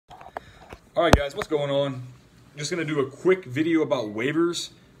Alright guys, what's going on? Just going to do a quick video about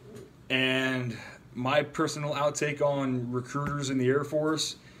waivers and my personal outtake on recruiters in the Air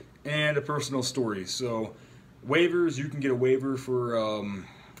Force and a personal story. So waivers, you can get a waiver for,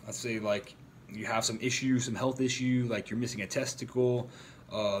 let's say like you have some issue, some health issue, like you're missing a testicle,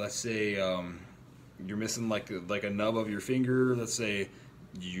 let's say you're missing like a nub of your finger, let's say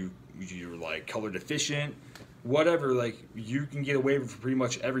you're like color deficient, whatever, like you can get a waiver for pretty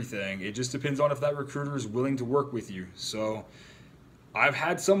much everything. It just depends on if that recruiter is willing to work with you. So I've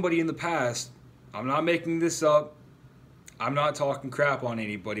had somebody in the past, I'm not making this up, I'm not talking crap on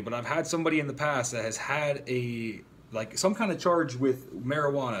anybody, but I've had somebody in the past that has had some kind of charge with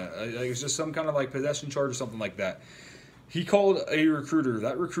marijuana. It was just some kind of like possession charge or something like that. He called a recruiter.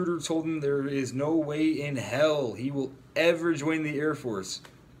 That recruiter told him there is no way in hell he will ever join the Air Force.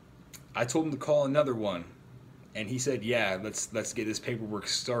 I told him to call another one. And he said, yeah, let's get this paperwork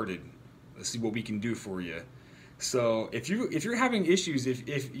started. Let's see what we can do for you. So if you're having issues,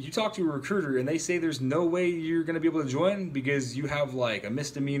 if you talk to a recruiter and they say there's no way you're going to be able to join because you have like a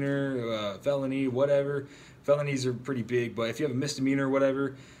misdemeanor, felony, whatever. Felonies are pretty big, but if you have a misdemeanor or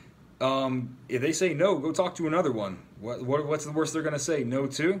whatever, if they say no, go talk to another one. What's the worst they're going to say? No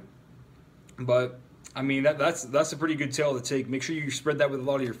to? But I mean that's a pretty good tale to take. Make sure you spread that with a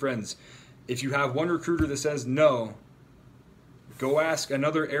lot of your friends. If you have one recruiter that says no, go ask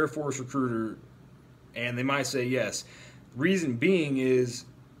another Air Force recruiter, and they might say yes. Reason being is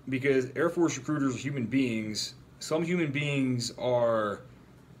because Air Force recruiters are human beings. Some human beings are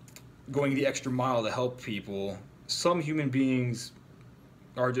going the extra mile to help people. Some human beings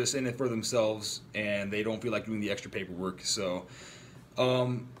are just in it for themselves, and they don't feel like doing the extra paperwork. So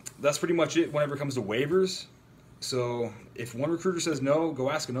that's pretty much it whenever it comes to waivers. So if one recruiter says no, go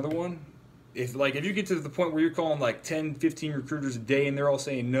ask another one. If you get to the point where you're calling like 10, 15 recruiters a day and they're all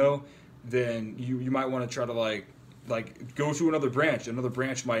saying no, then you might want to try to like go to another branch. Another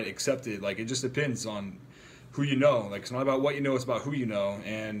branch might accept it. Like it just depends on who you know. Like it's not about what you know, it's about who you know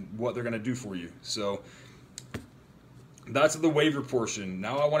and what they're gonna do for you. So that's the waiver portion.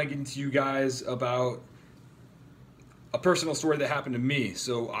 Now I want to get into you guys about a personal story that happened to me.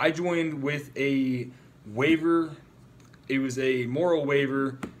 So I joined with a waiver. It was a moral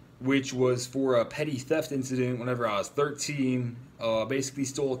waiver, which was for a petty theft incident whenever I was 13. Basically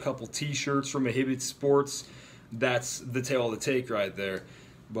stole a couple t-shirts from a Hibbett Sports. That's the tale of the take right there.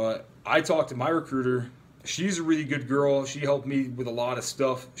 But I talked to my recruiter. She's a really good girl. She helped me with a lot of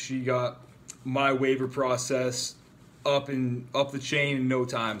stuff. She got my waiver process up the chain in no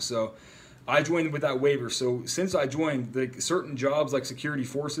time. So I joined with that waiver. So since I joined, certain jobs like security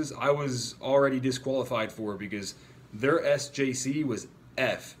forces, I was already disqualified for because their SJC was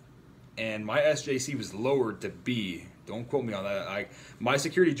F. And my SJC was lowered to B. Don't quote me on that. My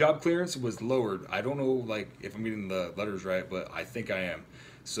security job clearance was lowered. I don't know if I'm getting the letters right, but I think I am.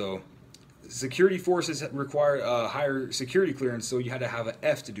 So security forces require a higher security clearance, so you had to have an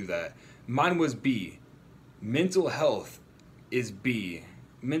F to do that. Mine was B. Mental health is B.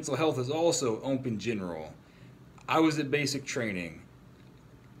 Mental health is also open general. I was at basic training.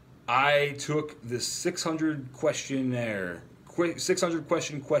 I took the 600 question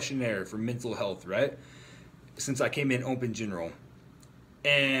questionnaire for mental health, right? Since I came in open general.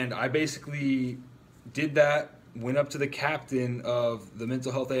 And I basically did that, went up to the captain of the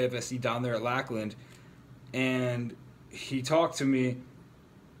mental health AFSC down there at Lackland, and he talked to me.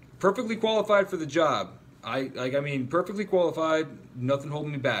 Perfectly qualified for the job. I mean, perfectly qualified, nothing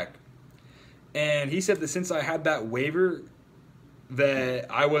holding me back. And he said that since I had that waiver,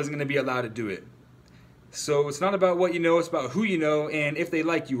 that I wasn't going to be allowed to do it. So it's not about what you know, it's about who you know and if they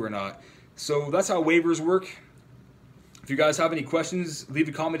like you or not. So that's how waivers work. If you guys have any questions, leave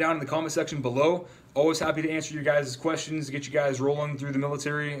a comment down in the comment section below. Always happy to answer your guys' questions, get you guys rolling through the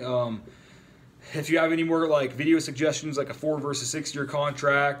military. If you have any more like video suggestions, like a 4 versus 6 year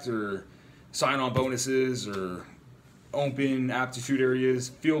contract or sign-on bonuses or open aptitude areas,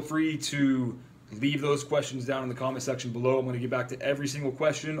 feel free to leave those questions down in the comment section below. I'm going to get back to every single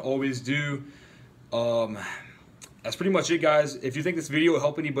question. Always do. That's pretty much it, guys. If you think this video will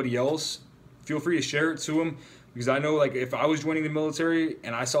help anybody else, feel free to share it to them, because I know like if I was joining the military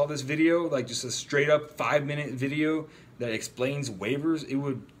and I saw this video, like just a straight up 5-minute video that explains waivers, it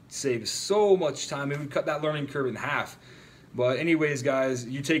would save so much time. It would cut that learning curve in half. But anyways, guys,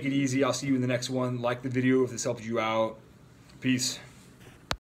 you take it easy. I'll see you in the next one. Like the video if this helped you out. Peace.